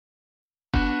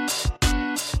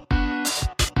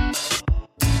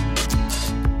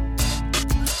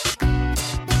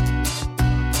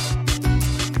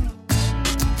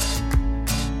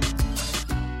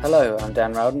Hello, I'm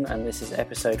Dan Rowden and this is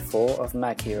episode 4 of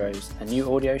Mag Heroes, a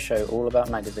new audio show all about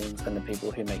magazines and the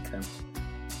people who make them.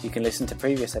 You can listen to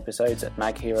previous episodes at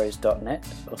magheroes.net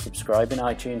or subscribe in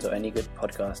iTunes or any good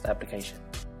podcast application.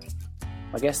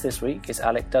 My guest this week is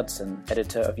Alec Dudson,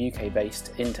 editor of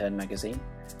UK-based Intern magazine,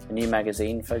 a new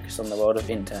magazine focused on the world of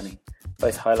interning,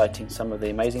 both highlighting some of the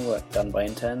amazing work done by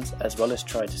interns as well as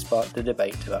try to spark the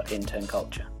debate about intern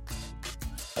culture.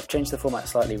 I've changed the format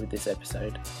slightly with this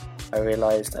episode. I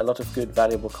realised a lot of good,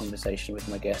 valuable conversation with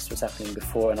my guest was happening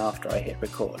before and after I hit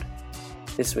record.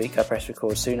 This week I pressed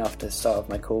record soon after the start of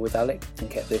my call with Alec and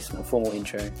kept this more formal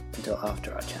intro until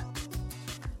after our chat.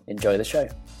 Enjoy the show.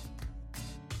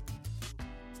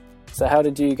 So how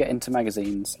did you get into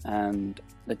magazines, and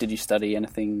did you study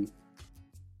anything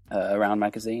around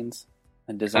magazines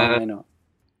and design? Or?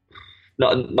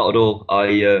 Not at all.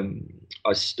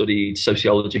 I studied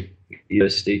sociology at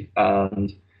university,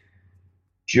 and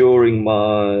during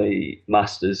my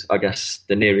masters, I guess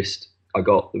the nearest I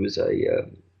got, there was a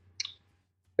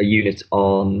unit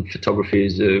on photography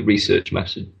as a research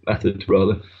method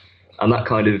rather, and that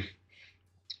kind of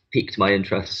piqued my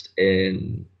interest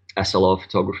in SLR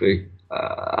photography.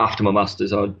 After my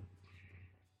masters, I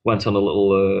went on a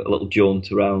little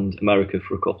jaunt around America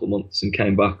for a couple of months and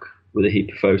came back with a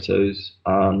heap of photos.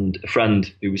 And a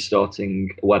friend who was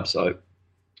starting a website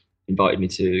invited me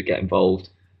to get involved.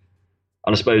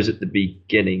 And I suppose at the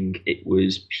beginning it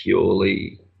was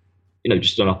purely,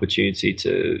 just an opportunity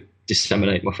to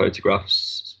disseminate my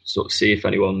photographs, sort of see if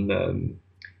anyone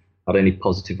had any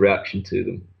positive reaction to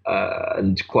them.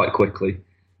 And quite quickly,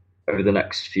 over the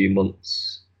next few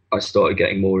months, I started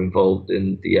getting more involved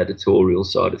in the editorial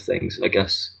side of things, and I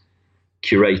guess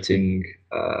curating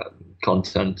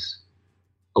content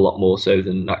a lot more so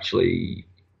than actually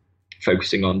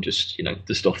focusing on just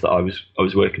the stuff that I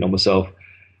was working on myself.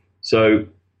 So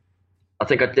I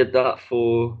think I did that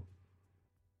for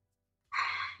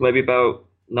maybe about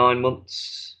 9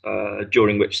 months,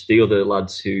 during which the other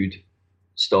lads who'd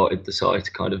started the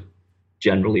site kind of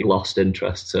generally lost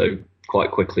interest. So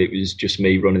quite quickly it was just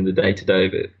me running the day-to-day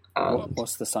of it.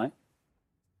 What's the site?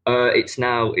 It's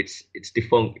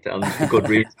defunct and for good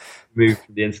reason, moved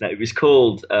from the internet. It was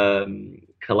called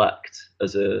Collect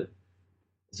as a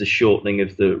shortening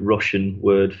of the Russian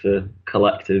word for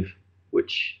collective,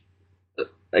 which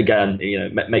again,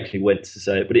 makes me wince to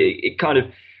say it, but it kind of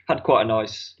had quite a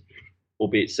nice,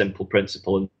 albeit simple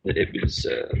principle, and it was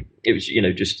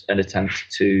just an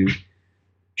attempt to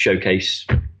showcase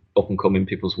up and coming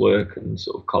people's work and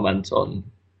sort of comment on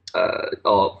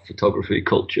art, photography,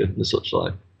 culture, and such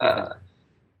like. But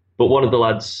one of the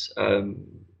lads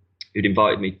who'd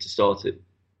invited me to start it,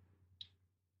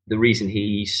 the reason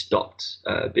he stopped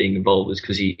being involved was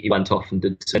because he went off and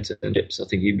did some internships. I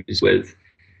think he was with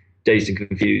Dazed and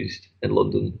Confused in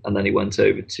London, and then he went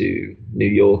over to New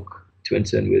York to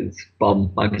intern with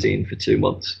Bomb magazine for 2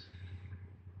 months.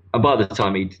 And by the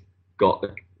time he'd got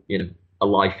a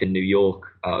life in New York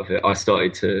out of it, I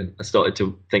started to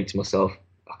think to myself,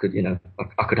 I could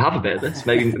have a bit of this.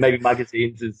 Maybe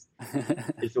magazines is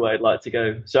the way I'd like to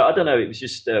go. So I don't know. It was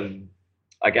just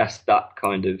I guess that's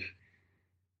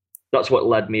what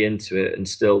led me into it. And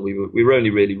still, we were only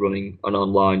really running an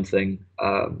online thing.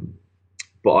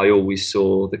 But I always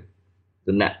saw the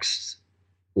next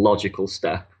logical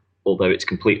step, although it's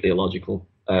completely illogical,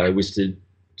 was to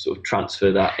sort of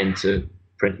transfer that into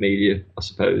print media, I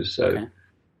suppose. So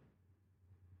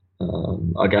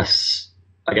okay. I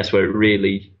guess where it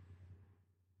really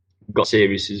got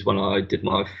serious is when I did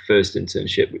my first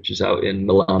internship, which was out in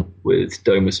Milan with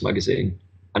Domus magazine.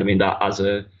 And I mean, that as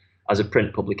a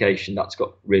print publication, that's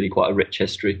got really quite a rich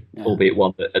history, albeit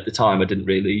one that at the time I didn't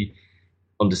really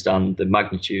understand the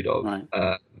magnitude of. Right.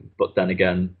 But then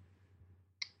again,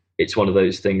 it's one of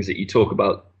those things that you talk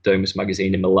about Domus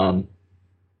magazine in Milan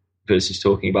versus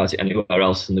talking about it anywhere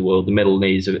else in the world. The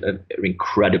Milanese are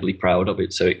incredibly proud of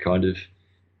it, so it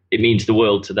means the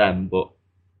world to them, but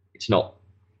it's not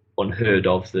unheard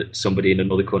of that somebody in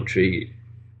another country,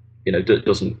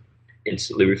 doesn't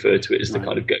instantly refer to it as the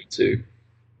kind of go-to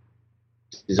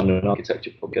design and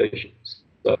architecture publications.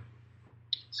 So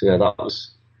yeah, that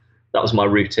was my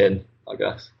route in, I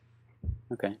guess.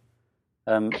 Okay.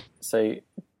 So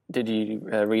did you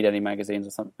read any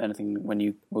magazines or anything when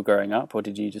you were growing up, or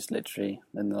did you just literally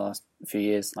in the last few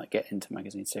years get into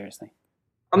magazines seriously?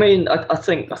 I mean, I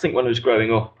think when I was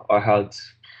growing up, I had,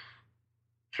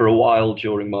 for a while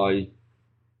during my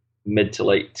mid to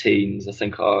late teens, I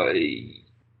think I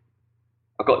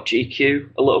got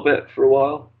GQ a little bit for a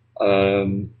while,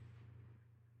 and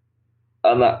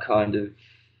that kind of,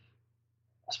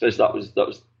 I suppose that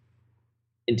was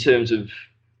in terms of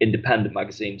independent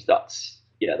magazines, that's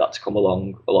come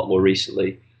along a lot more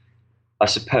recently. I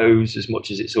suppose, as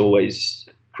much as it's always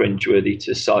cringeworthy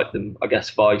to cite them, I guess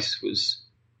Vice was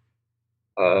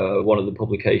one of the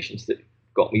publications that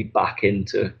got me back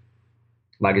into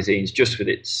magazines, just with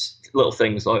its little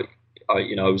things like I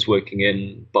was working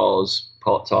in bars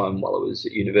part-time while I was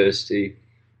at university,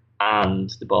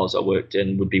 and the bars I worked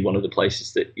in would be one of the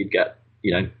places that you'd get,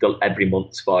 every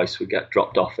month's Vice would get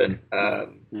dropped off in.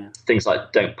 Things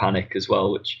like Don't Panic as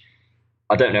well, which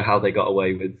I don't know how they got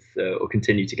away with or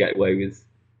continue to get away with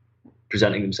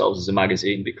presenting themselves as a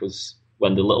magazine, because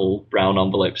when the little brown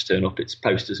envelopes turn up, it's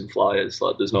posters and flyers.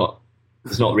 Like there's not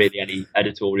really any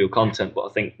editorial content, but I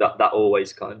think that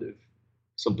always kind of,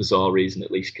 some bizarre reason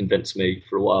at least, convinced me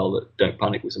for a while that Don't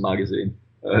Panic was a magazine,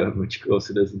 which of course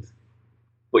it isn't.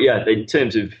 But yeah, in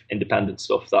terms of independent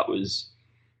stuff,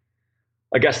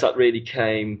 I guess that really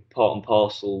came part and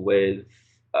parcel with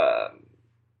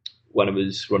when I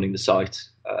was running the site,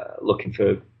 looking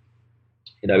for,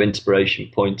 inspiration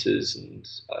pointers and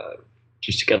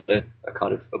just to get a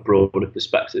kind of a broader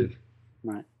perspective.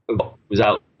 Right. Of what was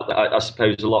out there. I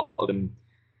suppose a lot of them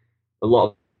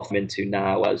I'm into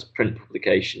now as print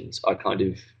publications, I kind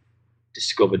of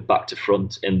discovered back to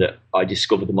front, in that I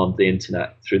discovered them on the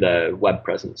internet through their web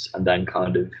presence, and then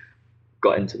kind of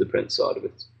got into the print side of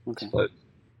it. Okay.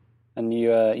 And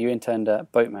you interned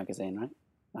at Boat magazine,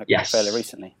 right? Yes. Fairly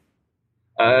recently.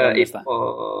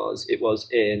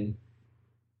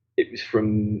 It was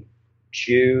from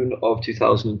June of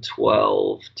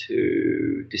 2012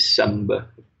 to December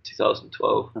of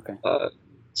 2012. Okay.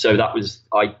 So that was,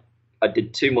 I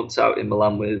did 2 months out in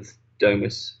Milan with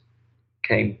Domus,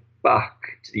 came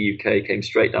back to the UK, came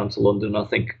straight down to London. I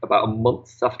think about a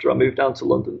month after I moved down to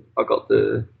London, I got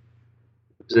the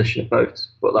position at Boat.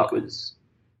 But that was,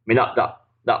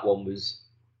 that one was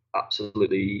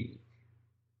absolutely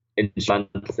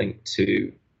instrumental, I think,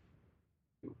 to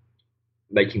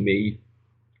making me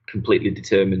completely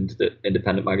determined that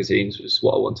independent magazines was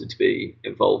what I wanted to be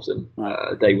involved in.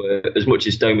 Right. They were, as much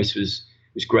as Domus was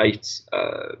great,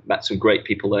 met some great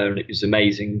people there, and it was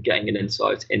amazing getting an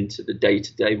insight into the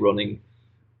day-to-day running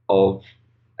of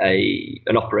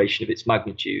an operation of its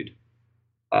magnitude.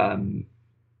 In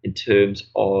terms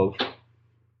of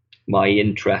my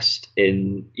interest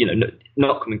in,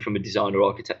 not coming from a design or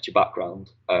architecture background,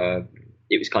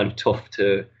 it was kind of tough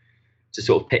to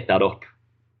sort of pick that up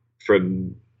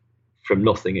from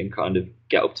nothing and kind of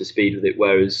get up to speed with it.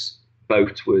 Whereas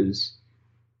Boat was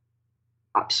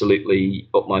absolutely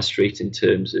up my street in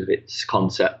terms of its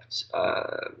concept,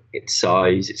 its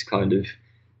size, its kind of,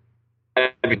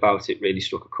 everything about it really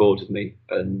struck a chord with me.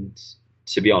 And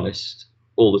to be honest,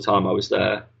 all the time I was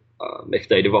there, if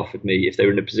they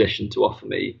were in a position to offer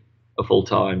me a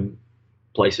full-time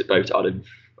place at Boat, I'd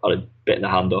have bitten the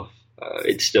hand off.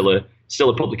 It's still a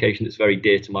publication that's very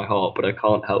dear to my heart, but I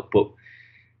can't help but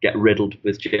get riddled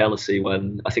with jealousy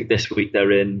when I think this week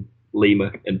they're in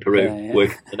Lima in Peru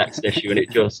working on the next issue, and it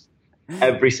just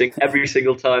every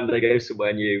single time they go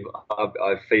somewhere new,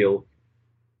 I feel,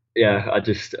 I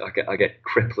get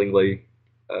cripplingly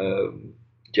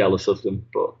jealous of them.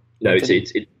 But no,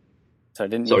 So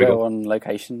didn't you go on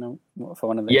location for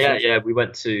one of those? Yeah, we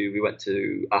went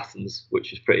to Athens,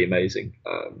 which was pretty amazing.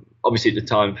 Obviously, at the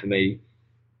time for me,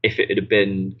 if it had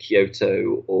been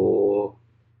Kyoto or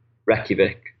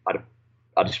Reykjavik,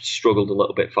 I'd have struggled a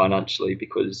little bit financially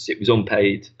because it was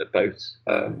unpaid at Boat.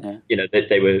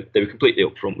 They were completely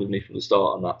upfront with me from the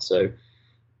start on that. So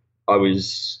I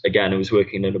was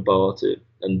working in a bar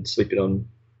and sleeping on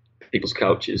people's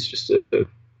couches just to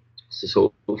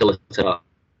sort of facilitate that.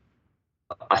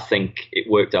 I think it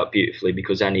worked out beautifully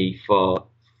because any farther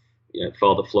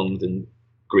flung than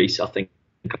Greece, I think,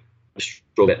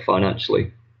 struggled a bit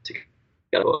financially to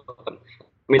get up.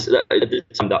 At the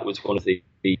time, that was one of the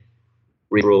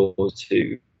draws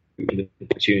to the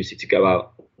opportunity to go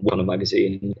out on a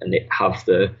magazine and it have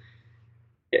the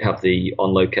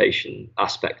on location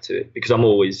aspect to it, because I'm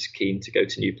always keen to go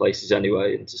to new places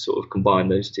anyway, and to sort of combine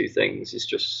those two things is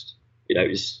just,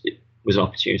 it was an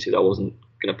opportunity that I wasn't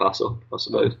going to pass up, I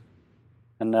suppose.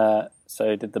 And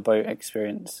so did the Boat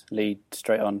experience lead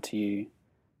straight on to you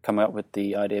coming up with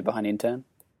the idea behind Intern?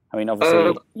 I mean,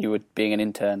 obviously you were being an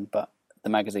intern, but the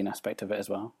magazine aspect of it as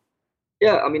well.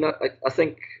 Yeah, I mean, I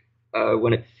think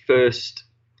when I first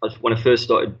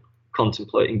started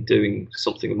contemplating doing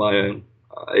something of my own,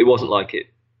 it wasn't like it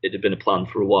had been a plan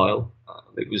for a while.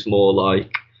 It was more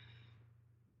like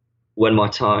when my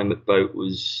time at Boat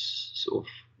was sort of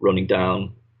running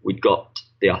down, we'd got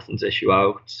the Athens issue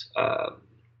out.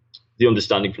 The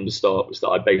understanding from the start was that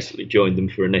I basically joined them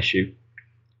for an issue,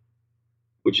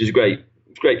 which is great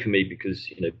was great for me because,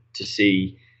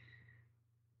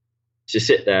 to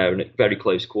sit there and at very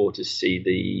close quarters see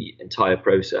the entire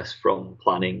process from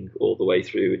planning all the way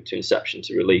through to inception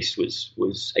to release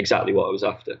was exactly what I was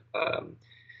after.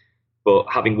 But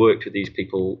having worked with these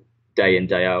people day in,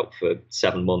 day out for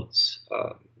 7 months,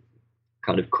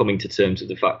 kind of coming to terms with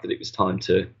the fact that it was time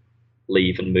to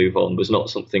leave and move on was not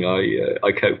something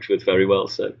I coped with very well.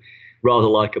 So rather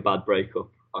like a bad breakup,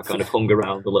 I kind of hung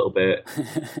around a little bit.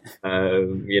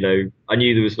 I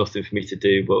knew there was nothing for me to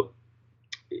do, but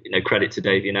credit to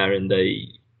Davey and Aaron, they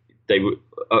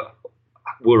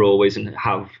were always and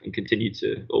have and continue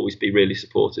to always be really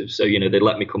supportive. So they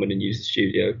let me come in and use the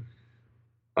studio,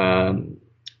 and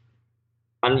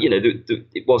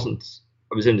it wasn't.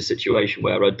 I was in a situation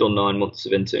where I'd done 9 months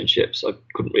of internships. I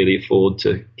couldn't really afford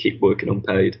to keep working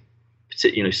unpaid,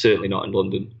 certainly not in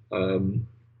London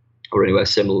or anywhere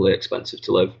similarly expensive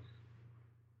to live.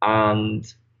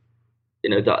 And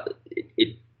that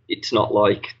it's not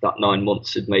like that 9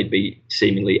 months had made me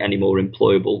seemingly any more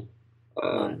employable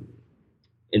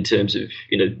in terms of,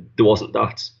 there wasn't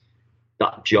that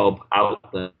job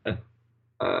out there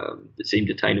that seemed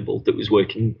attainable that was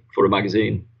working for a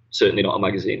magazine, certainly not a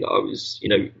magazine that I was,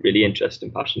 really interested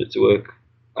and passionate to work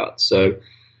at. So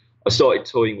I started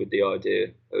toying with the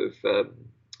idea of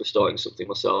starting something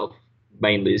myself,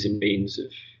 mainly as a means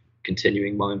of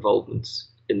continuing my involvement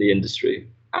in the industry.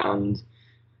 And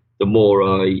the more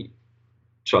I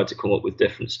tried to come up with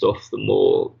different stuff, the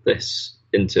more this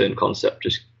intern concept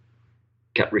just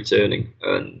kept returning.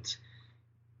 And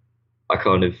I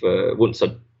kind of once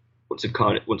I'd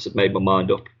made my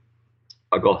mind up,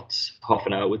 I got half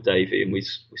an hour with Davey, and we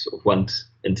sort of went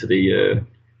into the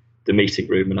meeting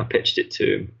room, and I pitched it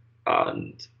to him.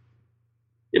 And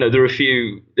there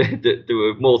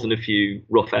were more than a few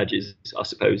rough edges, I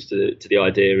suppose, to the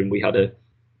idea, and we had a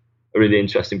really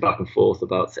interesting back and forth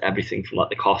about everything from like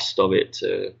the cost of it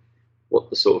to what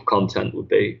the sort of content would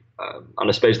be. And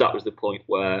I suppose that was the point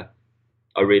where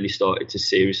I really started to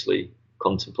seriously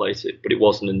contemplate it. But it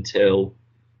wasn't until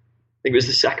I think it was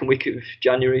the second week of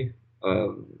January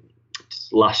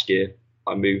last year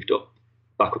I moved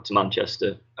back up to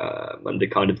Manchester, and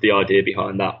the idea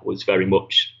behind that was very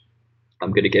much,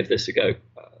 I'm going to give this a go.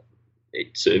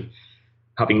 It's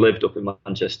having lived up in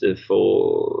Manchester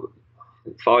for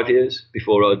 5 years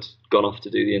before I'd gone off to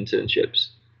do the internships.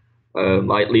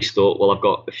 I at least thought, well, I've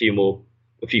got a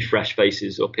few fresh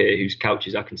faces up here whose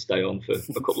couches I can stay on for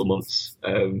a couple of months.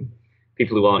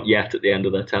 People who aren't yet at the end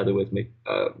of their tether with me,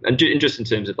 and just in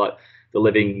terms of like the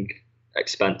living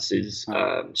expenses,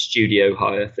 studio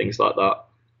hire, things like that.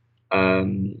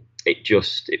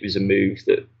 It was a move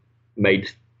that made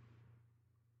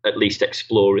at least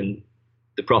exploring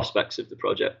the prospects of the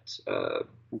project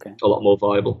a lot more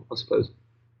viable, I suppose.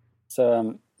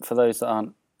 So for those that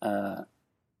aren't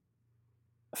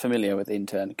familiar with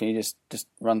Intern, can you just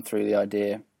run through the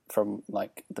idea from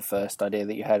like the first idea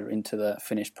that you had into the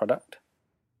finished product?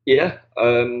 Yeah,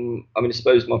 I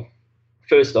suppose my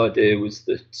first idea was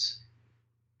that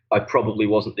I probably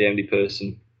wasn't the only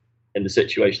person in the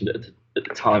situation that at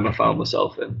the time I found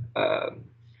myself in.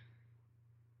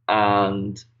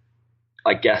 And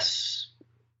I guess,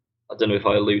 I don't know if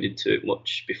I alluded to it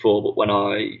much before, but when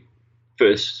I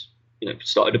first,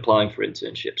 started applying for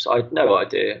internships, I had no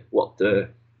idea what the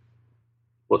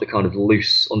kind of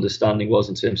loose understanding was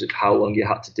in terms of how long you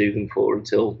had to do them for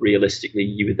until realistically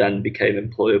you then became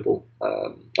employable.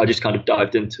 I just kind of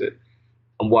dived into it.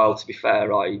 And while, to be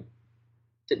fair, I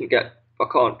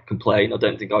can't complain. I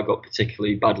don't think I got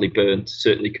particularly badly burnt,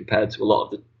 certainly compared to a lot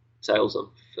of the tales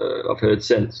I've heard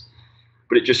since.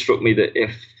 But it just struck me that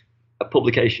if a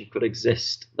publication could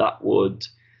exist that would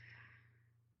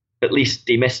at least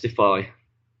demystify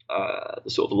the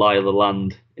sort of lie of the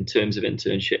land in terms of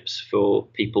internships for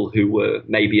people who were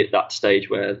maybe at that stage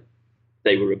where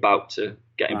they were about to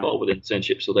get involved with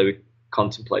internships or they were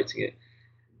contemplating it,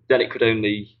 then it could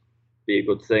only be a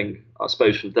good thing. I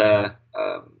suppose from there,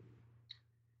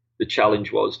 the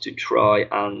challenge was to try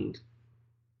and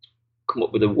come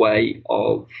up with a way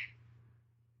of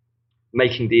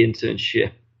making the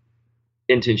internships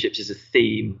as a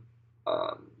theme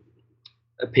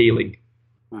appealing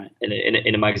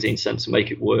in a magazine sense, and make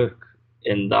it work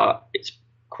in that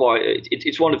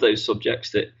it's one of those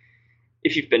subjects that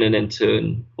if you've been an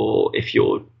intern or if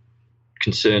you're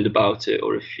concerned about it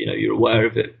or if you're aware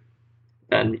of it,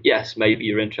 then yes, maybe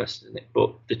you're interested in it.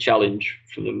 But the challenge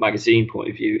from the magazine point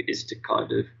of view is to kind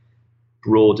of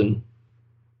broaden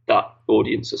that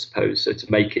audience, I suppose, so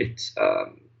to make it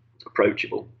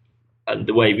approachable. And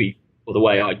the way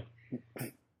I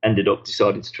ended up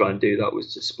deciding to try and do that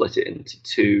was to split it into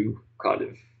two kind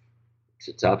of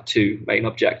to have two main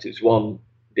objectives. One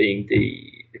being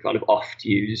the kind of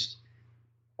oft-used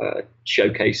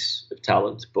showcase of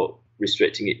talent, but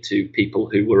restricting it to people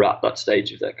who were at that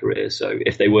stage of their career. So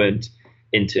if they weren't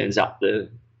interns at the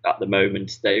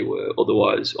moment, they were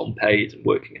otherwise unpaid and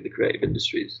working in the creative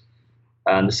industries.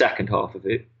 And the second half of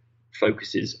it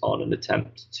focuses on an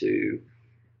attempt to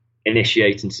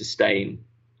initiate and sustain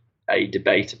a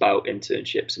debate about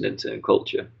internships and intern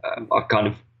culture.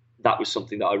 That was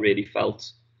something that I really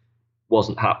felt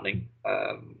wasn't happening,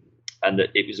 and that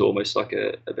it was almost like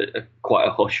quite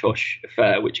a hush-hush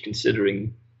affair, which,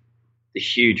 considering the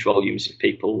huge volumes of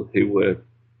people who were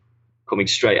coming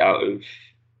straight out of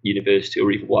university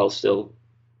or even while still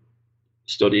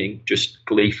studying, just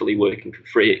gleefully working for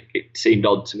free, it seemed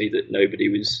odd to me that nobody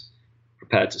was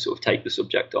prepared to sort of take the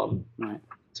subject on, right,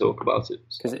 talk about it.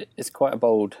 Because it's quite a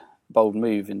bold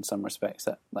move in some respects,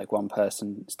 that like one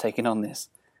person is taking on this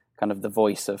kind of the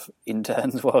voice of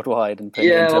interns worldwide and putting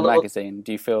it into a magazine.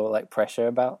 Do you feel like pressure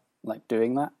about like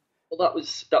doing that? Well,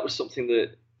 that was something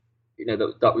that, you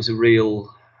know, that was a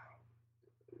real,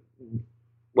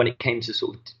 when it came to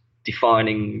sort of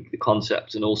defining the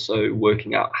concept and also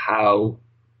working out how,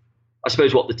 I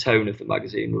suppose, what the tone of the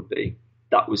magazine would be.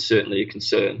 That was certainly a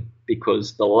concern,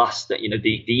 because the last that, you know,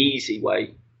 the easy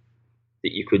way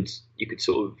that you could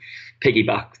sort of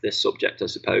piggyback this subject, I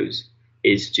suppose,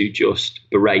 is to just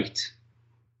berate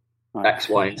X,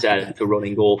 Y, and Z for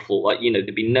running awful. Like, you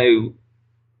know,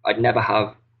 I'd never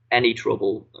have any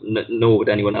trouble, nor would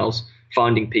anyone else,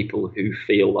 finding people who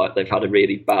feel like they've had a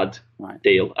really bad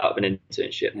deal out of an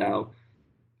internship. Yeah. Now,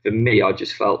 for me, I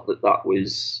just felt that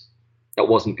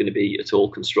wasn't going to be at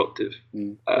all constructive.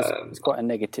 It's quite a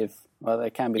negative. Well, there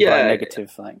can be quite a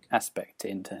negative like aspect to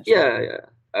internship. Yeah.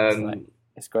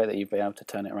 It's great that you've been able to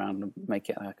turn it around and make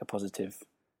it like a positive.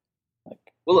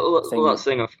 Well, that's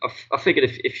the thing. I figured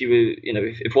if you were, you know,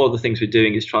 if one of the things we're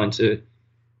doing is trying to,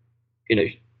 you know,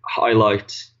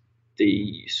 highlight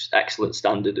the excellent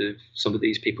standard of some of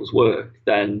these people's work,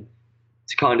 then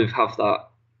to kind of have that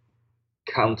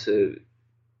countered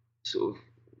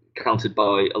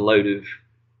by a load of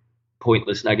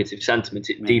pointless negative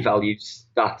sentiment, it devalues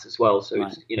that as well. So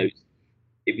it's, you know,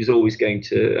 it was always going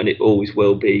to, and it always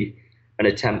will be, an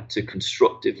attempt to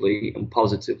constructively and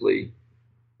positively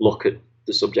look at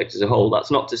the subject as a whole.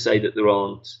 That's not to say that there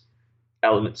aren't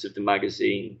elements of the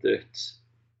magazine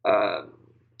that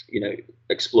you know,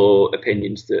 explore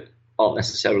opinions that aren't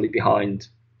necessarily behind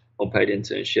unpaid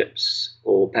internships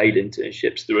or paid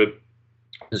internships.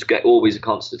 There's always a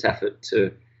constant effort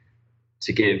to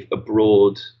give a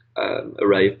broad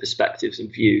array of perspectives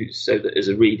and views, so that as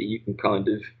a reader you can kind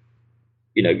of,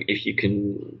 you know, if you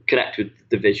can connect with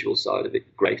the visual side of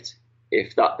it, great.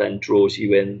 If that then draws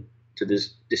you in to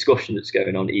this discussion that's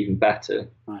going on, even better.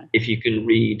 Right. If you can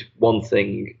read one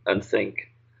thing and think,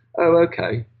 oh,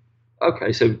 okay,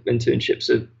 so internships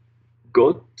are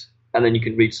good, and then you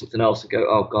can read something else and go,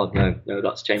 oh God, no,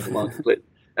 that's changed my mind completely,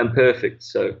 and perfect.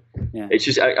 So it's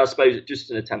just, I suppose, it's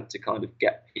just an attempt to kind of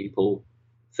get people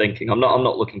thinking. I'm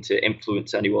not looking to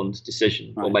influence anyone's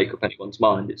decision or make up anyone's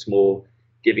mind. It's more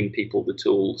giving people the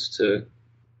tools to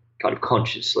kind of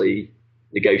consciously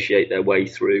negotiate their way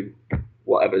through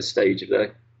whatever stage of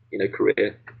their, you know,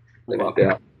 career they might be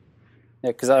at.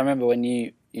 Yeah, because I remember when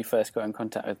you first got in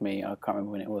contact with me, I can't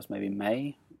remember when it was, maybe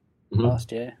May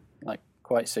last year, like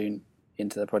quite soon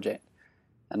into the project.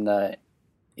 And to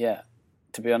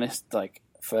be honest, like,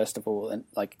 first of all,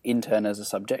 like, intern as a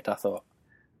subject, I thought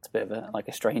it's a bit of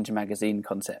a strange magazine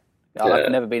concept. I've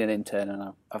never been an intern,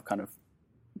 and I've kind of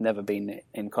never been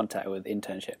in contact with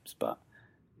internships, but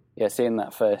seeing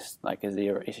that first, like,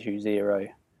 issue 0,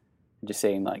 just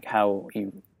seeing like how he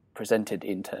presented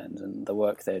interns and the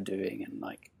work they're doing, and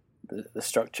like the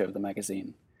structure of the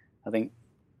magazine, I think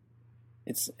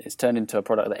it's turned into a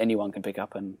product that anyone can pick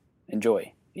up and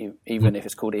enjoy, even if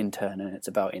it's called Intern and it's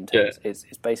about interns. It's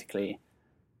basically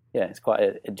it's quite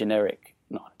a generic,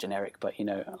 not generic, but, you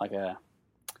know, like a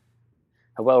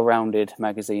well-rounded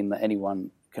magazine that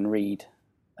anyone can read.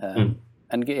 And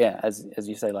as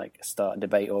you say, like, start a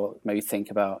debate or maybe think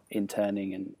about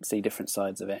interning and see different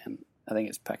sides of it. And I think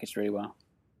it's packaged really well.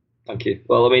 Thank you.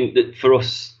 Well, I mean, for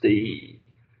us,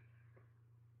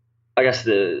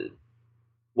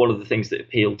 one of the things that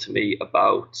appealed to me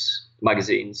about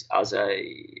magazines as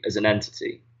an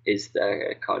entity is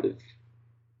their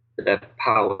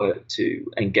power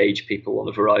to engage people on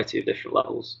a variety of different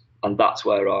levels. And that's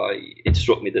where it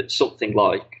struck me that something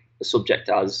like a subject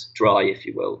as dry, if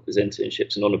you will, as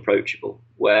internships and unapproachable,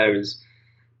 whereas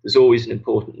there's always an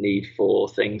important need for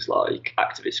things like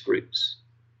activist groups.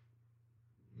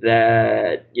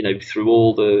 there, through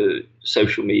all the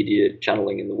social media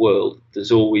channeling in the world,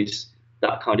 there's always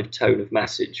that kind of tone of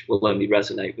message will only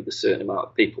resonate with a certain amount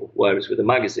of people. Whereas with a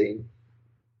magazine,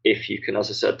 if you can, as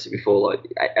I said to you before, like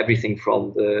everything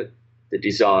from the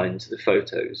design to the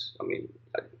photos. I mean,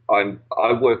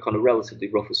 I work on a relatively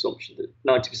rough assumption that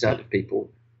 90% of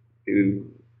people who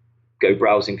go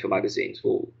browsing for magazines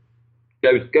will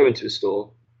go into a store.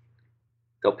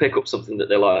 They'll pick up something that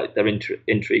they like. They're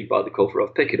intrigued by the cover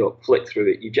of. Pick it up, flick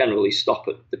through it. You generally stop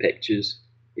at the pictures.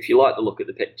 If you like the look of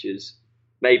the pictures,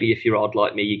 maybe if you're odd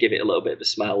like me, you give it a little bit of a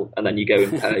smell, and then you go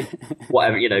and pay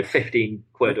whatever, 15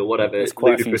 quid or whatever. There's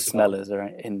quite a few smellers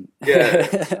around.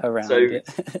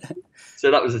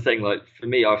 So that was the thing. Like for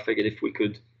me, I figured if we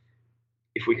could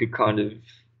kind of,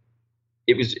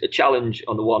 it was a challenge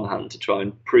on the one hand to try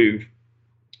and prove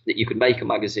that you could make a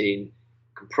magazine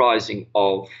comprising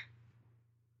of,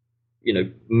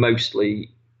 mostly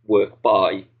work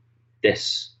by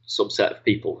this subset of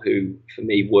people who, for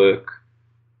me, work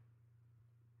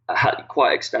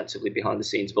quite extensively behind the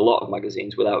scenes of a lot of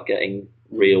magazines without getting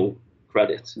real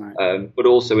credit. Right. But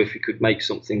also if we could make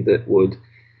something that would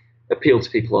appeal to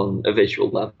people on a visual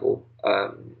level,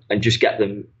 and just get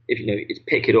them, if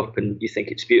pick it up and you think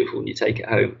it's beautiful and you take it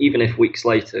home, even if weeks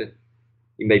later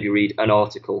you maybe read an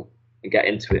article and get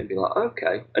into it and be like,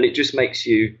 okay, and it just makes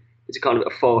you, it's a kind of a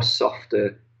far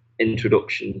softer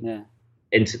introduction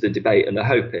into the debate. And the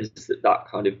hope is that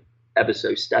kind of ever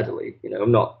so steadily,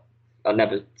 I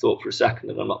never thought for a second,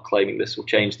 and I'm not claiming this will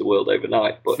change the world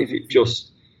overnight, but if it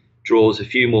just draws a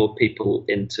few more people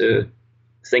into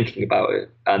thinking about it,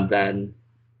 and then,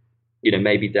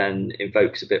 maybe then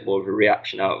invokes a bit more of a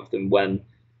reaction out of them when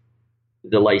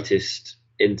the latest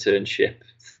internship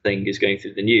thing is going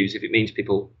through the news, if it means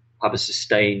people have a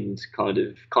sustained kind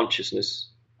of consciousness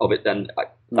of it, then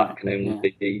that can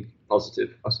only be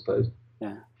positive, I suppose.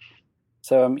 Yeah.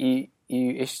 So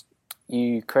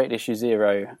you created Issue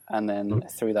Zero and then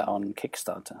threw that on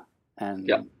Kickstarter, and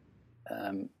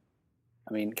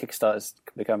Kickstarter is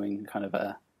becoming kind of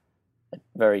a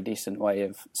very decent way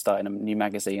of starting a new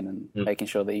magazine and making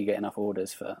sure that you get enough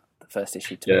orders for the first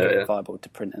issue to make it viable to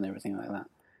print and everything like that.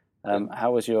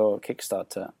 How was your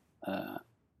Kickstarter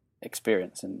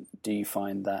experience, and do you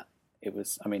find that it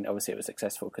was? I mean, obviously it was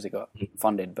successful because it got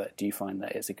funded, but do you find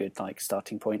that it's a good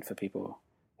starting point for people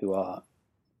who are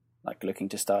looking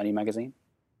to start a new magazine?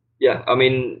 Yeah, I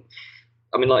mean,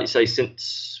 like you say,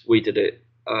 since we did it,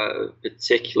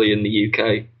 particularly in the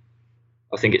UK,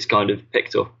 I think it's kind of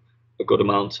picked up a good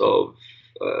amount of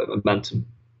momentum.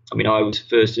 I mean, I was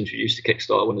first introduced to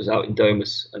Kickstarter when I was out in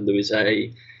Domus, and there was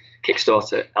a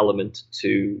Kickstarter element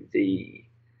to the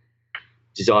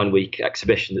Design Week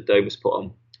exhibition that Domus put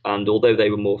on. And although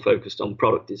they were more focused on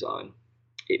product design,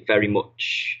 it very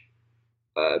much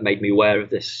made me aware of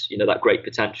this, that great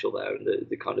potential there. And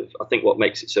the kind of, I think what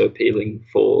makes it so appealing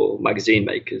for magazine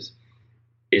makers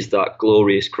is that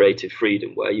glorious creative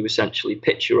freedom where you essentially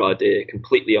pitch your idea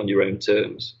completely on your own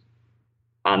terms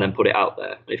and then put it out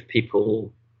there. And if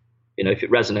people, if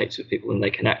it resonates with people and they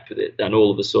connect with it, then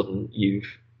all of a sudden you've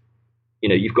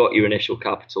got your initial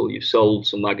capital, you've sold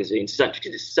some magazines,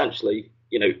 essentially,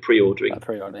 pre-ordering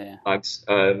mags,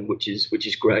 which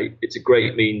is great. It's a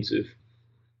great means of,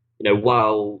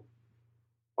 while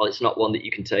it's not one that you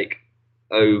can take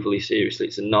overly seriously,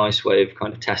 it's a nice way of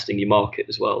kind of testing your market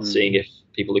as well, seeing if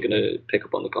people are going to pick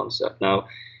up on the concept. Now,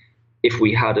 if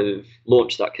we had have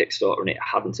launched that Kickstarter and it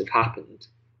hadn't have happened,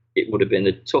 it would have been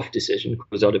a tough decision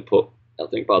because I'd have put, I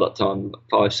think by that time,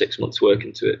 5-6 months work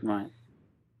into it. Right.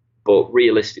 But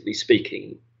realistically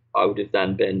speaking, I would have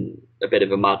then been a bit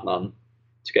of a madman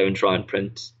to go and try and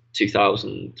print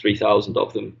 2,000, 3,000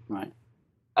 of them. Right.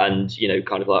 And,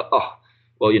 kind of like,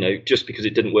 just because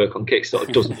it didn't work on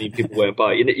Kickstarter doesn't mean people won't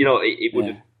buy it. It would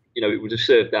have, it would have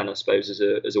served then, I suppose,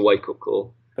 as a wake up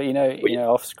call. But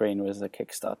Offscreen was a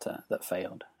Kickstarter that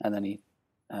failed, and then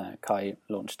Kai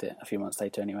launched it a few months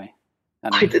later anyway.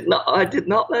 And I did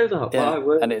not know that.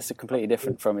 Yeah, and it's completely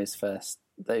different from his first.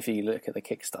 If you look at the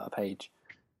Kickstarter page,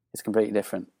 it's completely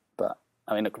different. But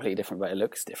not completely different, but it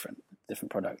looks different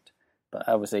product. But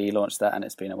obviously, he launched that, and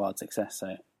it's been a wild success.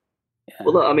 So, yeah.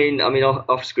 Well,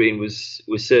 Offscreen was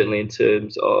certainly in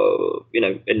terms of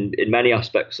in many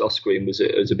aspects, Offscreen was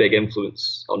a big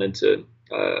influence on Intern,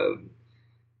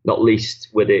 not least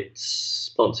with its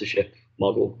sponsorship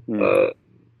model.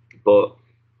 But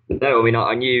no,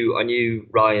 I knew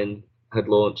Ryan had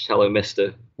launched Hello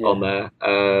Mister on there,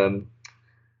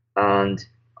 and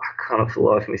I can't for the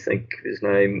life of me think of his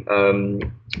name.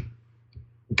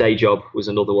 Day Job was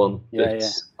another one that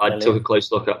I took a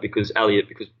close look at because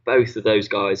both of those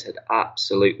guys had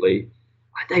absolutely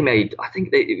I think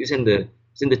it was in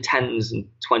the tens and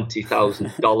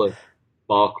 $20,000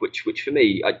 mark, which for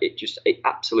me, it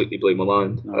absolutely blew my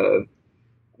mind. Oh.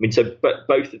 I mean, so but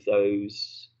both of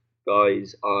those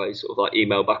guys, I sort of like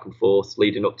emailed back and forth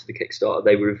leading up to the Kickstarter.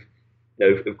 They were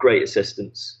of great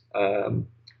assistance. But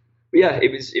yeah,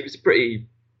 it was pretty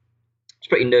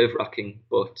nerve wracking,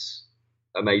 but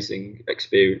amazing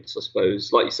experience, I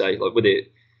suppose. Like you say, like with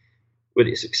it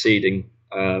succeeding,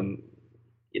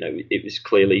 it was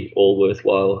clearly all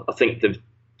worthwhile. I think the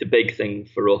big thing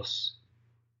for us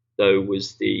though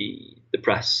was the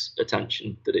press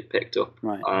attention that it picked up,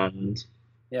 right. And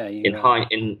yeah,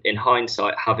 in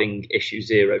hindsight, having issue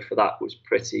 0 for that was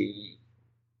pretty.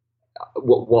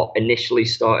 What initially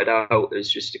started out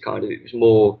as just it was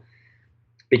more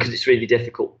because it's really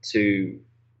difficult to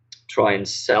try and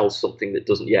sell something that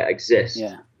doesn't yet exist.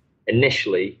 Yeah.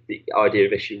 Initially, the idea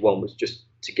of issue 1 was just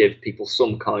to give people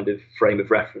some kind of frame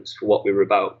of reference for what we were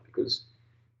about, because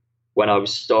when I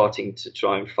was starting to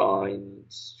try and find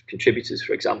contributors,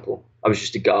 for example, I was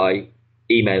just a guy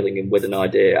emailing him with an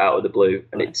idea out of the blue,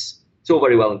 and it's all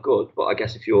very well and good, but I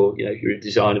guess if you're a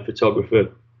designer,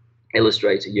 photographer,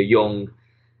 illustrator, you're young,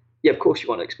 yeah, of course you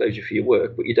want exposure for your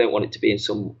work, but you don't want it to be in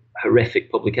some horrific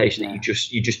publication that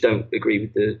you just don't agree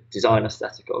with the design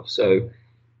aesthetic of. So,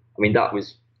 I mean, that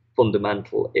was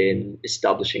fundamental in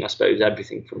establishing, I suppose,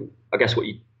 everything from, I guess, what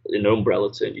in an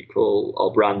umbrella term you'd call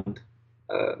our brand,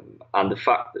 and the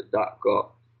fact that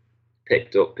got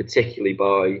picked up, particularly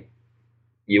by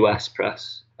US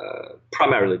press,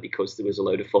 primarily because there was a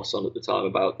load of fuss on at the time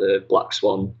about the Black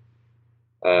Swan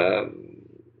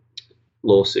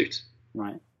lawsuit.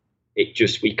 Right.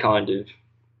 We kind of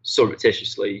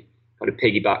surreptitiously kind of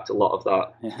piggybacked a lot of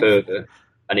that further,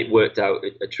 and it worked out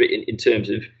in terms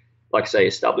of, like I say,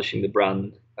 establishing the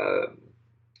brand.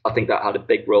 I think that had a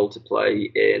big role to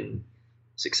play in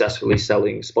successfully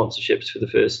selling sponsorships for the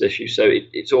first issue. So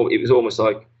it was almost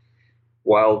like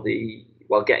while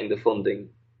getting the funding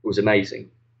was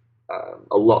amazing,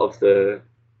 a lot of the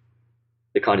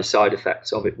kind of side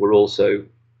effects of it were also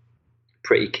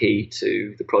pretty key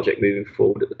to the project moving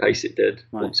forward at the pace it did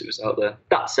once it was out there.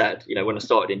 That said, when I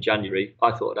started in January,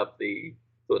 I thought I'd have the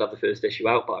first issue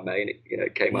out by May, and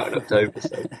it came out in October.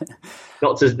 So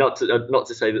not to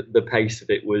say that the pace of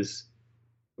it was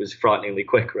frighteningly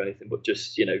quick or anything, but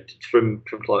just from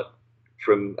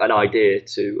an idea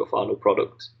to a final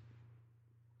product,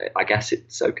 I guess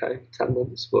it's okay. 10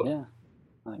 months, but yeah,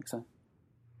 I think so.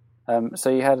 So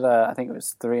you had I think it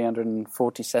was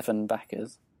 347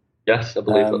 backers. Yes, I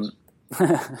believe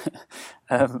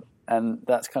that. And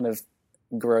that's kind of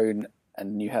grown,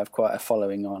 and you have quite a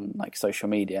following on social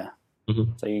media.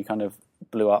 Mm-hmm. So you kind of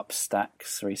blew up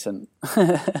Stack's recent.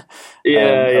 I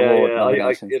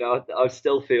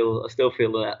still feel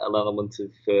an element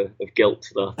of guilt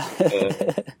to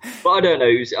that, but I don't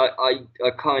know.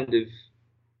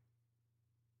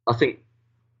 I think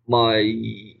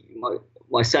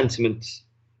my sentiment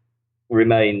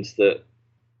remains that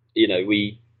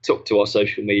we took to our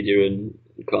social media and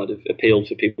kind of appealed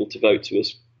for people to vote to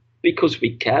us because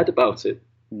we cared about it.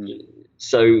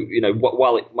 So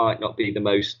while it might not be the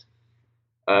most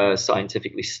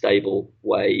scientifically stable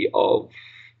way of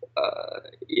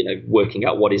working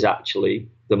out what is actually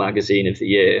the magazine of the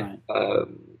year,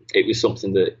 it was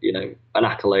something that an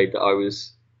accolade that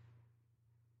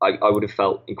I would have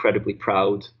felt incredibly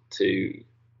proud to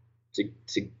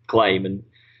claim, and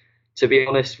to be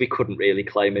honest, we couldn't really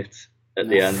claim it at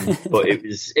the end. But it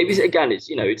was again, it's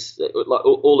like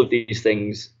all of these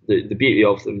things, the beauty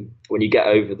of them, when you get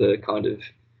over the kind of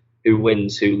who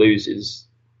wins, who loses,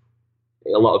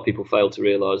 a lot of people fail to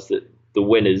realise that the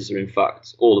winners are in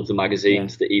fact all of the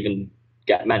magazines that even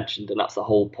get mentioned, and that's the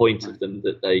whole point of them,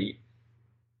 that they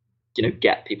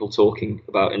get people talking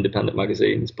about independent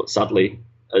magazines. But sadly,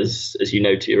 as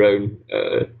to your own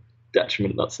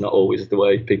detriment, that's not always the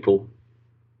way people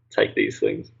take these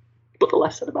things. But the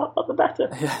less said about that, the better.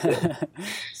 Yeah.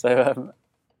 So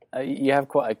you have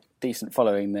quite a decent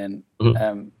following then.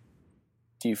 Mm-hmm.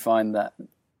 Do you find that,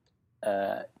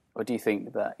 or do you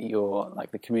think that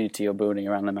the community you're building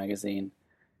around the magazine,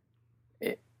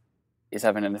 it is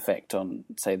having an effect on,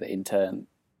 say, the intern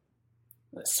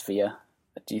sphere?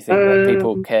 Do you think that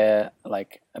people care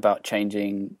about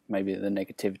changing maybe the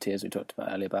negativity, as we talked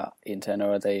about earlier, about intern,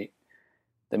 or are they're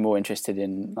more interested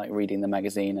in reading the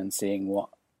magazine and seeing what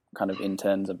kind of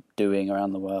interns are doing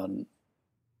around the world?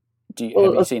 Have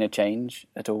you seen a change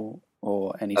at all,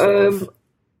 or any sort of?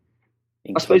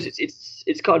 I suppose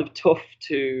it's kind of tough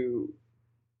to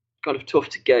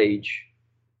gauge.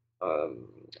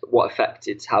 what effect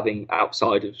it's having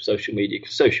outside of social media,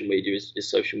 because social media is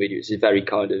social media. It's a very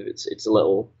kind of it's a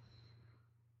little,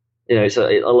 it's a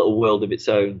little world of its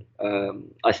own.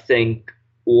 I think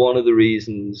one of the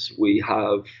reasons we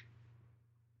have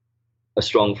a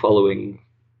strong following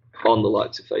on the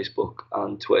likes of Facebook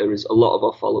and Twitter is a lot of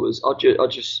our followers are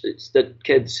just it's the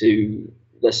kids who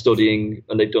they're studying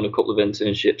and they've done a couple of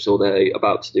internships, or they're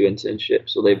about to do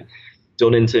internships, or they've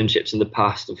done internships in the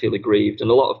past and feel aggrieved. And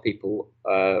a lot of people,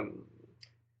 or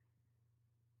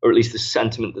at least the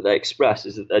sentiment that they express,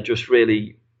 is that they're just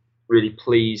really, really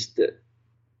pleased that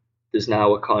there's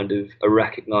now a kind of a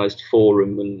recognised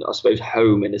forum and I suppose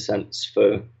home in a sense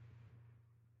for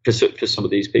some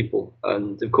of these people.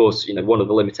 And of course, one of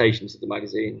the limitations of the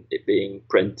magazine, it being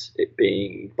print, it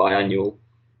being biannual,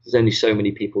 there's only so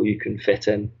many people you can fit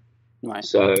in. Right.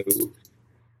 So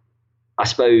I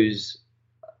suppose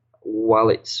while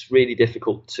it's really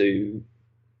difficult to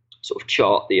sort of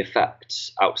chart the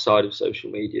effects outside of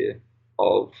social media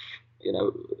of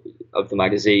the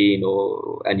magazine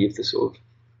or any of the sort of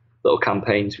little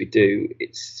campaigns we do,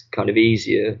 it's kind of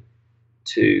easier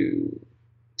to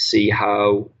see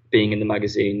how being in the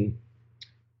magazine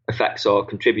affects our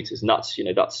contributors, and that's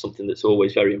something that's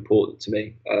always very important to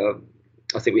me.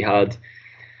 I think we had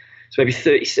maybe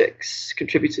 36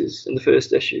 contributors in the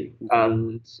first issue,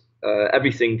 and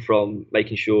everything from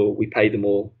making sure we pay them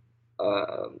all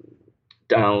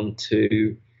down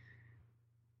to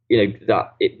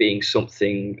that it being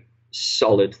something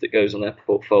solid that goes on their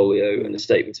portfolio and a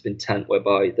statement of intent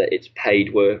whereby that it's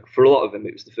paid work. For a lot of them,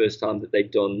 it was the first time that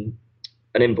they'd done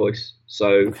an invoice.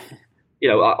 So,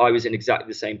 I was in exactly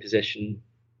the same position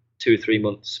 2 or 3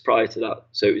 months prior to that.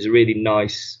 So it was a really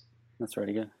nice. That's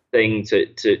really good thing to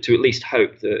at least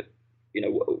hope that,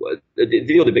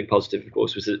 the other big positive, of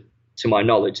course, was that to my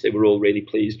knowledge, they were all really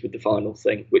pleased with the final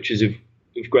thing, which is of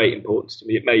great importance to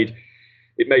me. It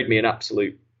made me an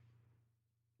absolute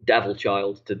devil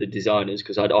child to the designers,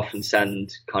 because I'd often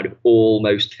send kind of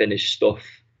almost finished stuff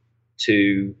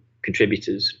to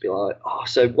contributors, be like, "Oh,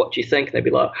 so what do you think?" And they'd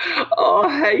be like, "Oh,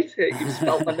 I hate it. You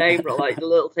spelled my name wrong." Like the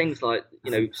little things, like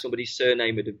somebody's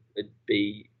surname would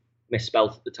be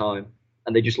misspelled at the time,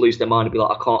 and they just lose their mind and be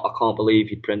like, I can't believe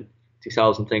you'd print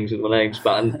 2,000 things with my names.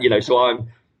 But so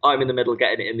I'm in the middle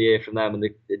getting it in the ear from them, and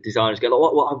the designers go,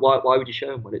 like, why would you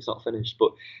show them when it's not finished?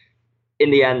 But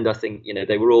in the end, I think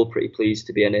they were all pretty pleased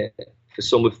to be in it. For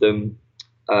some of them,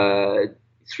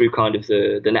 through kind of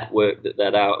the network that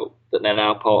they're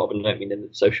now part of, and I don't mean in the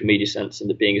social media sense, and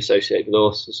that being associated with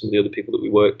us and some of the other people that we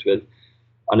worked with,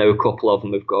 I know a couple of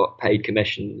them have got paid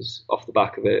commissions off the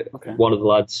back of it. Okay. One of the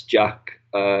lads, Jack,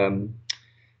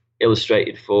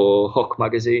 illustrated for Hook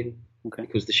magazine,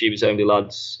 because the She Was Only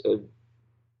lads are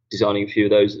designing a few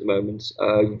of those at the moment.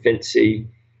 Vincey,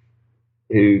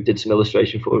 who did some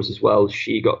illustration for us as well,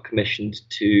 she got commissioned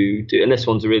to do, and this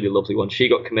one's a really lovely one, she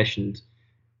got commissioned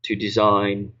to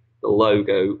design the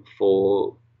logo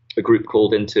for a group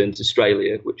called Interns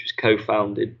Australia, which was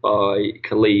co-founded by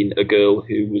Colleen, a girl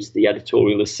who was the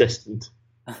editorial assistant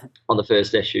on the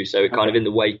first issue. So it kind of in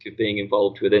the wake of being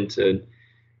involved with Intern,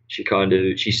 she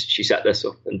set this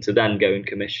up, and to then go and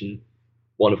commission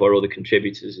one of our other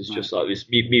contributors is just like this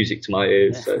music to my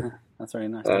ears. Yeah. So that's very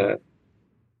nice.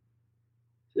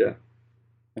 Yeah.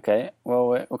 Okay. Well,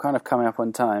 we're kind of coming up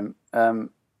on time.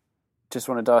 Just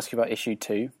wanted to ask you about issue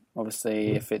 2.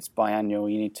 Obviously, if it's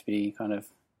biannual, you need to be kind of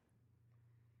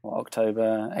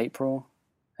October, April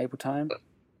time.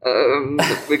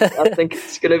 I think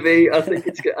it's going to be. I think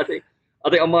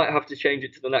I might have to change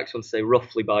it to the next one to say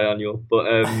roughly biannual. But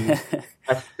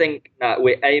I think that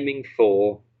we're aiming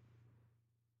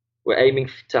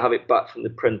to have it back from the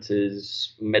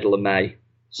printers middle of May.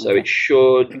 So it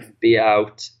should be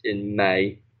out in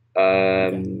May.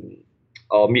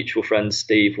 Our mutual friend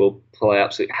Steve will play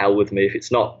absolute hell with me if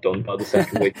it's not done by the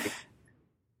second week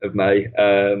of May.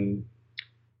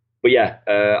 But yeah,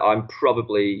 I'm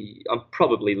probably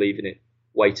leaving it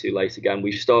way too late again.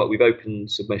 We've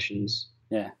opened submissions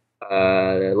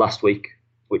last week,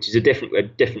 which is a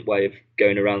different way of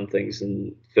going around things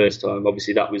than first time.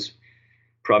 Obviously, that was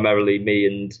primarily me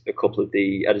and a couple of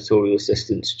the editorial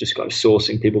assistants just kind of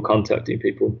sourcing people, contacting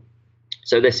people.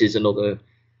 So this is another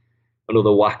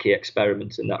wacky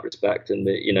experiment in that respect, and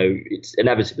that it's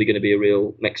inevitably going to be a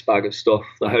real mixed bag of stuff.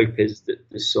 The hope is that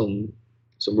there's some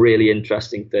really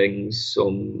interesting things.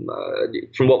 Some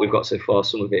from what we've got so far,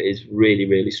 some of it is really,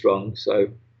 really strong. So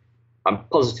I'm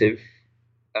positive,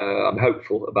 I'm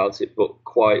hopeful about it, but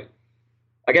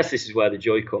I guess this is where the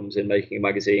joy comes in making a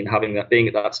magazine, being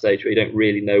at that stage where you don't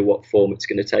really know what form it's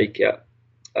going to take yet.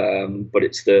 But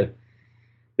it's the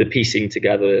the piecing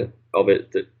together of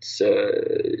it that's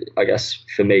I guess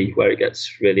for me where it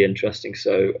gets really interesting.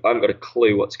 So I haven't got a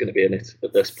clue what's going to be in it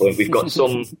at this point. We've got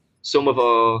some of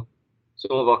our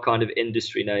kind of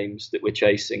industry names that we're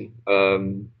chasing.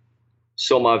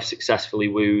 Some I've successfully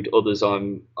wooed, others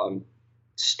I'm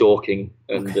stalking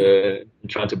and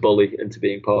trying to bully into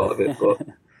being part of it. But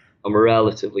I'm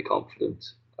relatively confident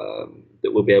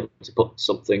that we'll be able to put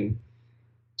something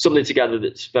together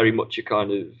that's very much a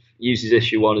kind of uses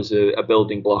issue 1 as a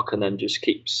building block and then just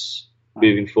keeps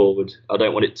moving forward. I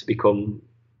don't want it to become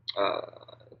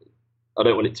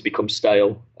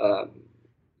stale.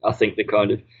 I think there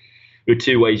are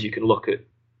 2 ways you can look at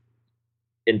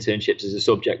internships as a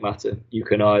subject matter. You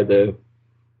can either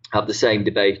have the same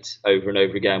debate over and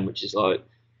over again, which is like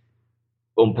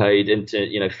unpaid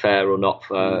fair or not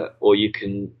fair, or you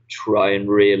can try and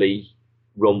really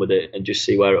run with it and just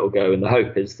see where it'll go. And the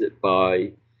hope is that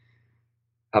by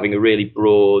having a really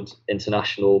broad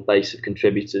international base of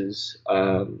contributors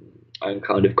and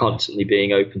kind of constantly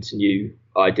being open to new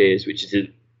ideas, which is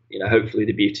hopefully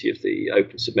the beauty of the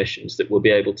open submissions, that we'll be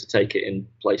able to take it in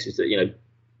places that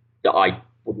that I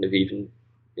wouldn't have even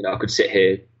I could sit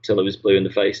here till I was blue in the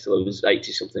face, till I was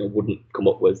 80 something, and wouldn't come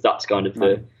up with. That's kind of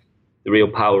the real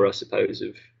power, I suppose,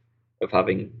 of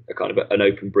having a kind of an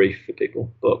open brief for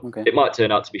people. But it might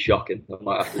turn out to be shocking. I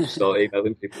might have to start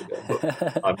emailing people again.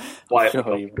 But I'm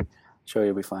quietly sure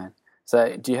you'll be fine.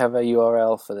 So do you have a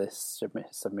URL for this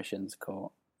submissions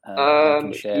court?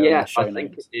 Yeah, I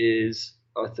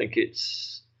think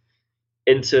it's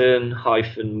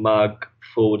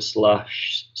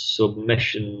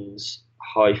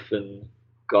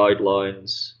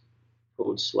intern-mag/submissions-guidelines/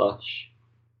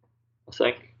 I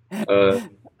think.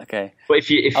 Okay. But if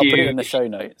you put it in the show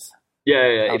notes.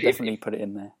 Yeah. I'll definitely put it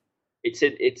in there.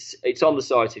 It's on the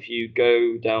site. If you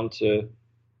go down to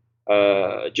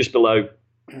just below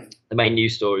the main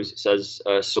news stories, it says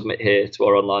submit here to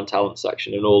our online talent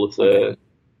section, and all of the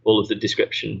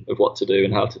description of what to do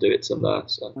and how to do it's in there.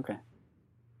 So. Okay.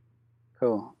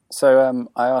 Cool. So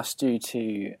I asked you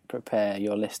to prepare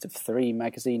your list of 3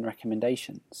 magazine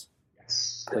recommendations.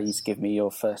 Yes. Please give me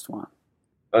your first one.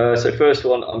 So first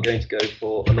one, I'm going to go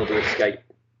for Another Escape,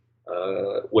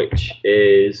 which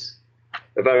is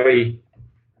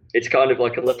it's kind of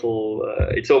like a little,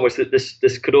 it's almost that this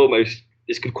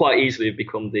could quite easily have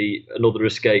become the Another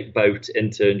Escape boat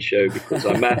intern show, because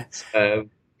I met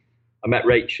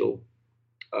Rachel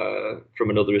from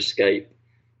Another Escape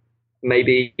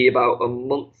maybe about a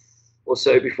month or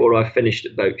so before I finished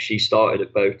at Boat. She started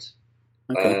at Boat.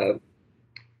 Okay.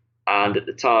 And at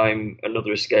the time,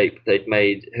 Another Escape, her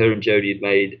and Jodie had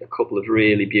made a couple of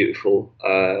really beautiful,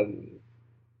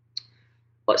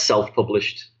 like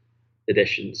self-published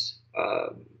editions.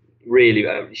 Really,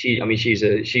 she's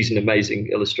an amazing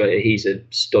illustrator. He's a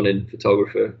stunning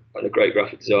photographer and a great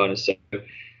graphic designer. So,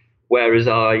 whereas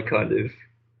I kind of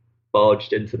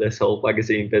barged into this whole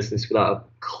magazine business without a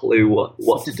clue what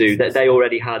to do, they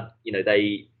already had,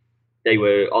 they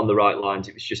were on the right lines.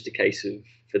 It was just a case of,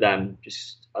 for them,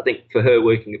 I think for her,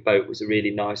 working at Boat was a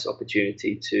really nice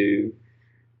opportunity to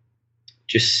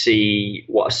just see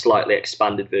what a slightly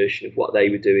expanded version of what they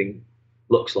were doing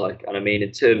looks like. And I mean,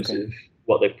 in terms of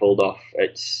what they've pulled off,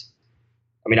 as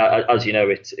you know,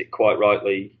 it quite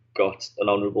rightly got an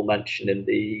honourable mention in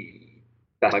the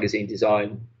Best Magazine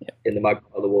Design in the Magpie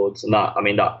Awards, and that I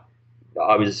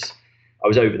was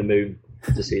over the moon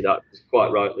to see that.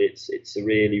 Quite rightly, it's a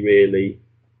really, really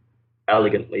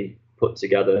elegantly put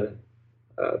together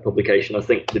publication. I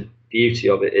think the beauty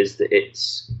of it is that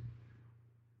its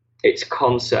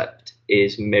concept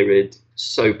is mirrored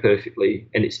so perfectly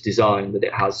in its design that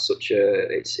it has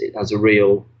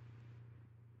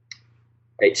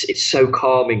it's so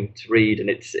calming to read, and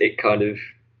it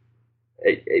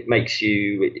makes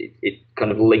you, it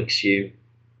kind of links you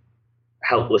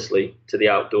helplessly to the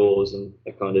outdoors and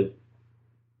the kind of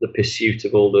the pursuit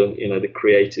of all the the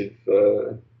creative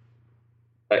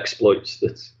exploits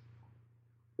that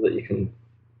you can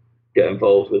get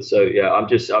involved with. So yeah, I'm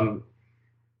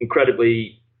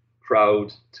incredibly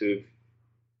proud to have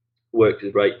worked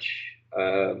with Rach,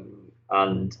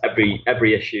 and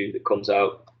every issue that comes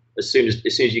out, as soon as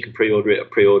you can pre-order it,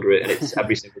 and it's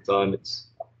every single time it's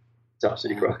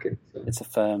absolutely cracking. So. It's a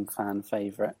firm fan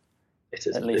favourite,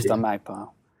 at least on Magpie.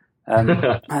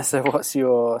 So what's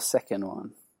your second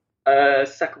one?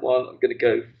 Second one I'm going to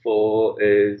go for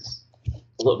is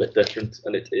a little bit different,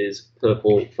 and it is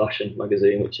Purple Fashion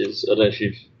magazine, which is, I don't know if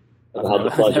you've ever had the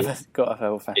pleasure. I've never got a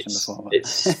Purple Fashion before.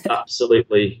 It's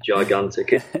absolutely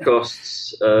gigantic. It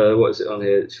costs, what is it on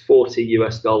here? It's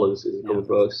 $40 is the cover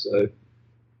price. So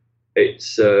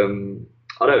it's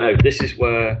I don't know. This is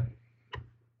where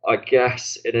I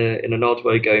guess in an odd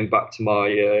way going back to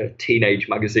my teenage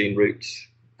magazine roots,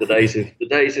 the days of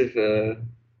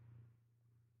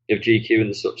GQ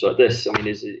and such like this. I mean,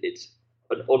 it's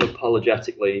an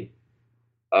unapologetically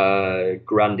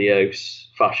grandiose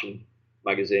fashion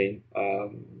magazine.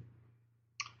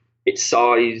 Its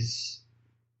size,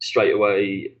 straight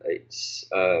away, its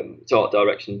art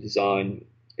direction, design,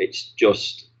 it's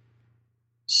just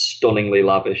stunningly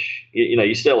lavish.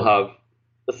 You still have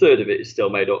a third of it is still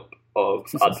made up of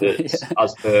adverts, Yeah.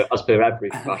 as per every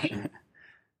fashion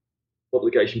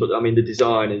publication. But I mean, the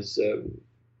design is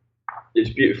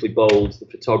beautifully bold. The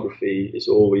photography is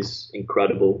always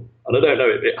incredible, and I don't know,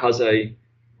 it has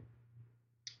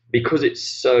because it's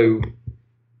so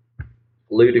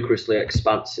ludicrously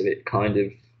expansive. It kind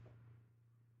of,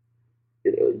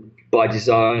 by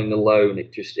design alone,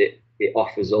 it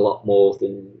offers a lot more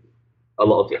than a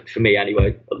lot of it, for me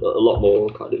anyway, a lot more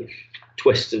kind of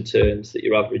twists and turns that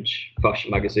your average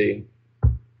fashion magazine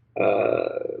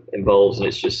involves. And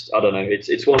it's just, I don't know,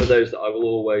 it's one of those that I will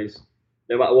always,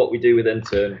 no matter what we do with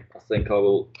Intern, I think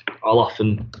I'll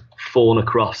often fawn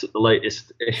across at the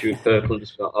latest issue of Purple and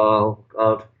just go, oh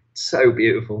God, it's so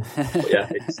beautiful. But yeah,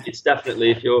 it's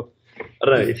definitely, if you're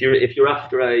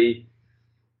after a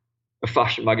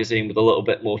fashion magazine with a little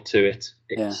bit more to it,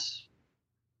 it's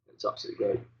absolutely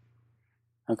great.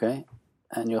 Okay,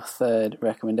 and your third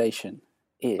recommendation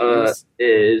is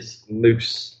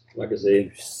Moose magazine.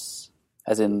 Moose,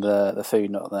 as in the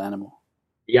food, not the animal.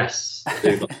 Yes,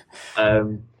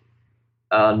 and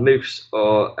Moose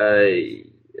are a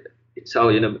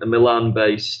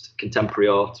Milan-based contemporary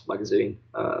art magazine.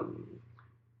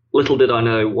 Little did I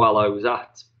know while I was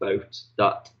at Boat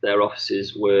that their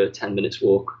offices were 10 minutes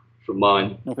walk from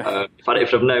mine. Okay. If I'd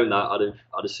have known that, I'd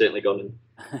have certainly gone and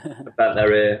bent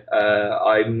their ear.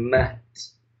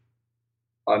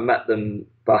 I met them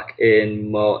back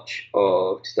in March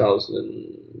of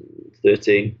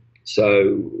 2013.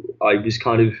 So I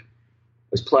kind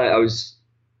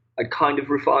of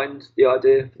refined the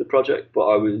idea for the project, but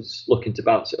I was looking to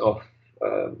bounce it off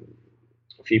a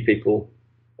few people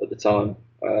at the time.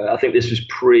 I think this was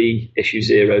pre-issue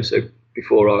 0, so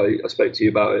before I spoke to you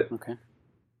about it. Okay.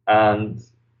 And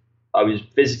I was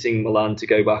visiting Milan to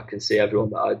go back and see everyone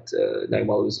that I'd known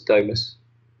while I was at Domus.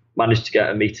 Managed to get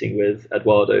a meeting with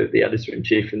Eduardo, the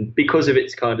editor-in-chief, and because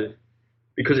it's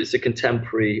a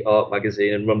contemporary art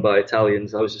magazine and run by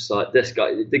Italians, I was just like,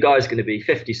 the guy's going to be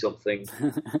 50-something.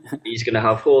 He's going to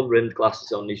have horn-rimmed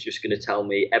glasses on. He's just going to tell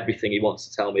me everything he wants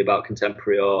to tell me about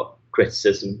contemporary art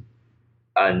criticism,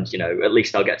 and at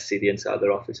least I'll get to see the inside of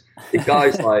their office. The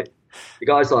guy's like,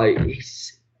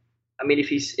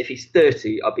 if he's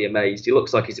 30, I'd be amazed. He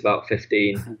looks like he's about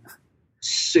 15.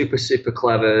 Super, super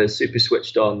clever, super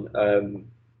switched on. And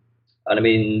I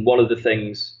mean, one of the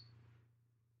things,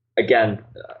 again,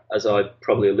 as I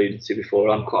probably alluded to before,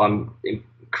 I'm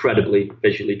incredibly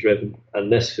visually driven.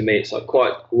 And this, for me, it's like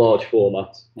quite large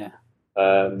format. Yeah.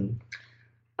 And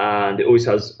it always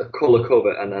has a colour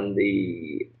cover, and then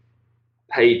the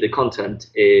content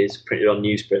is printed on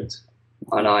newsprint.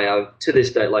 And I have, to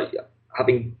this day, like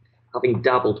having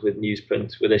dabbled with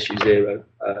newsprint with issue 0,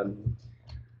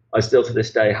 I still to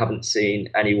this day haven't seen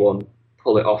anyone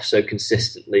pull it off so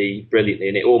consistently, brilliantly.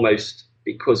 And it almost,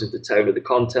 because of the tone of the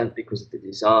content, because of the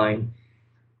design,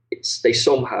 they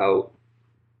somehow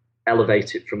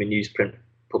elevate it from a newsprint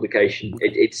publication.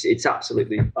 It's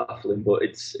absolutely baffling, but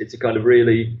it's a kind of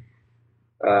really,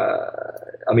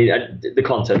 the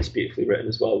content's beautifully written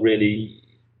as well. Really,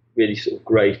 really sort of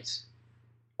great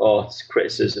art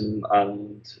criticism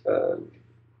and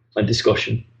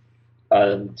discussion.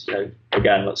 And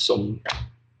again, that's some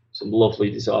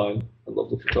lovely design and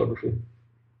lovely photography.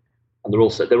 And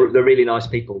they're really nice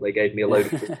people. They gave me a load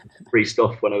of free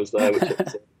stuff when I was there, which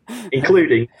was,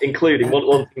 including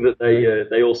one thing that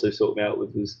they also sorted me out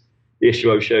with was the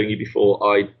issue I was showing you before.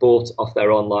 I bought off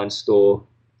their online store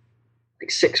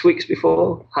like 6 weeks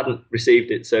before, hadn't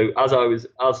received it. So as I was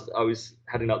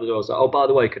heading out the door, I was like, oh, by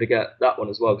the way, could I get that one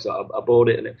as well? Because I bought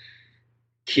it, and it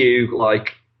queue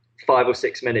like 5 or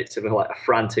 6 minutes of a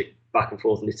frantic back and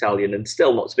forth in Italian, and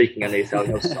still not speaking any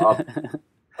Italian.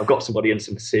 I've got somebody in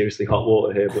some seriously hot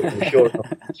water here, but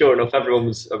sure enough, everyone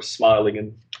was smiling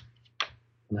and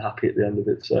happy at the end of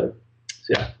it. So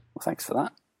yeah. Well, thanks for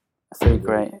that. 3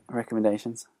 great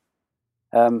recommendations.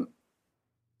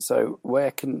 So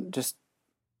where can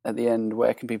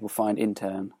people find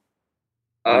Intern?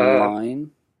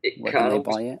 Online? Where can they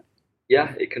buy it?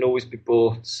 Yeah, it can always be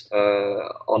bought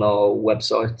on our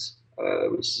website,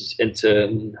 which is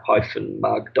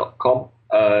intern-mag.com.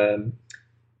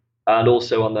 And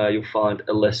also on there, you'll find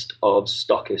a list of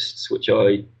stockists, which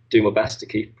I do my best to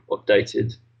keep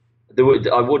updated. I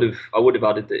would have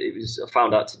added that I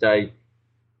found out today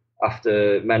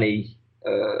after many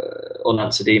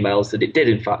unanswered emails that it did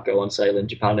in fact go on sale in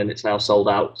Japan, and it's now sold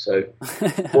out. So,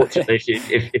 fortunately,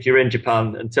 if you're in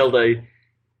Japan, until the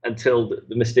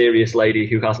mysterious lady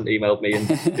who hasn't emailed me in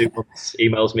 2 months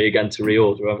emails me again to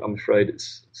reorder, I'm afraid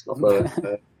it's not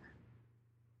there.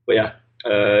 But yeah,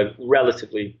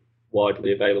 relatively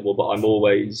widely available. But I'm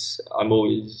always,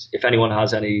 if anyone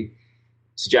has any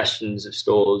suggestions of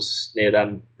stores near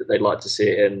them that they'd like to see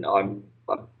it in, I'm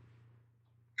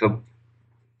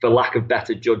for lack of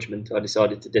better judgment, I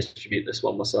decided to distribute this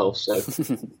one myself. So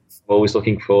I'm always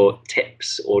looking for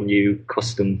tips or new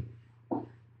custom.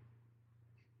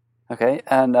 Okay,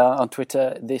 and on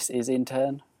Twitter, this is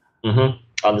Intern. Mm-hmm.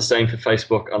 And the same for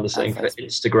Facebook, and the same for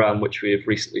Instagram, which we have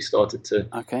recently started to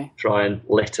try and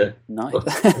litter. Nice,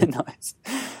 nice.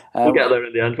 We'll get there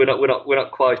in the end. We're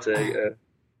not quite the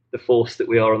force that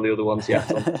we are on the other ones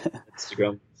yet on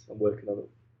Instagram. I'm working on it.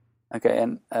 Okay,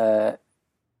 and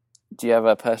do you have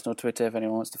a personal Twitter if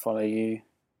anyone wants to follow you?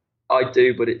 I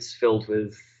do, but it's filled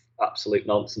with absolute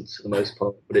nonsense for the most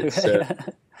part. But it's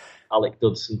Alec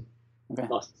Dudson. Okay.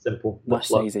 Nice and simple.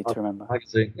 Nice and easy to remember.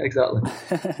 Magazine, exactly.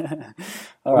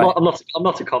 All right. I'm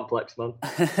not a complex man.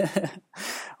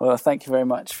 Well, thank you very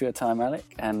much for your time, Alec,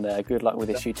 and good luck with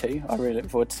issue 2. I really look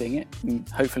forward to seeing it,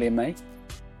 hopefully in May.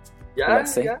 Yeah,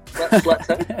 let's see. Yeah.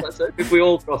 Let's hope. If we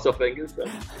all cross our fingers,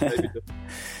 then maybe.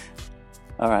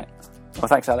 All right. Well,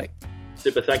 thanks, Alec.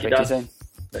 Super. Thank you, Dan. See you soon.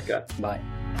 Take care. Bye.